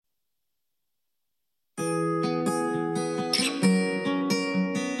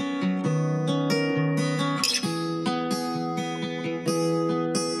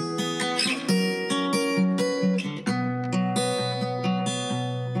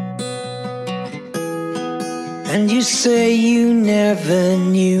And you say you never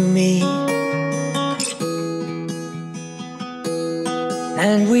knew me,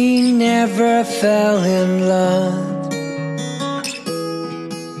 and we never fell in love.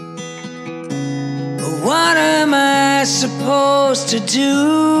 But what am I supposed to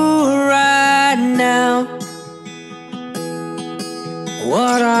do right now?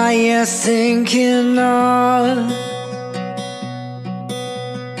 What are you thinking of?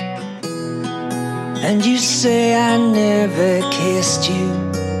 And you say I never kissed you,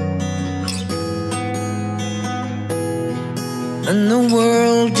 and the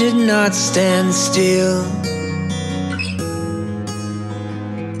world did not stand still.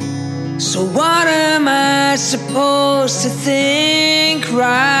 So what am I supposed to think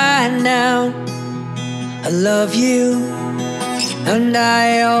right now? I love you, and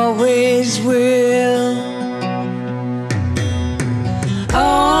I always will.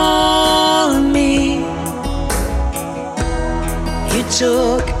 All of me, you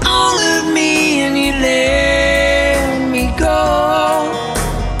took all of me and you let me go.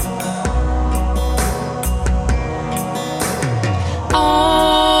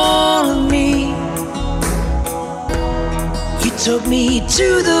 All of me, you took me to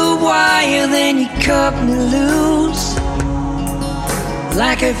the wire, then you cut me loose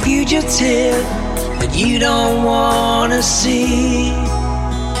like a fugitive that you don't wanna see.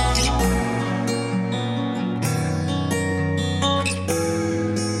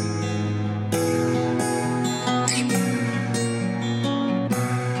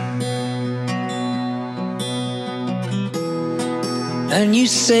 And you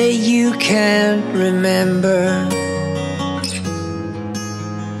say you can't remember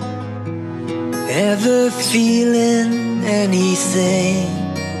ever feeling anything.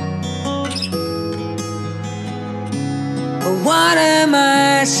 But what am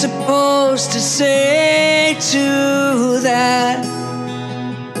I supposed to say to that?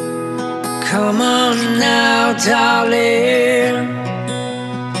 Come on now, darling.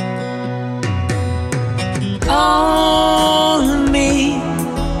 All of me,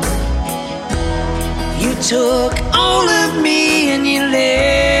 you took all of me and you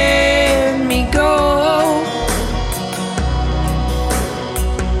let me go.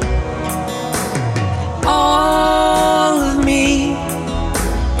 All of me,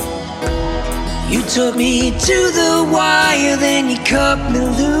 you took me to the wire, then you cut me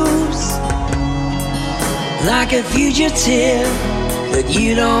loose like a fugitive that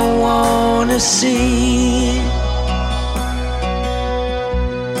you don't wanna see.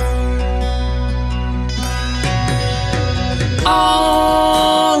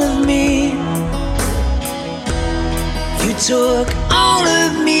 All of me, you took all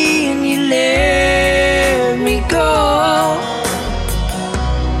of me and you let me go.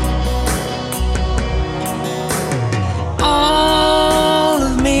 All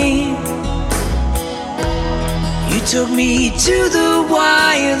of me, you took me to the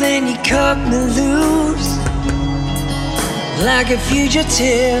wire, then you cut me loose like a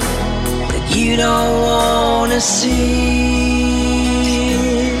fugitive that you don't wanna see.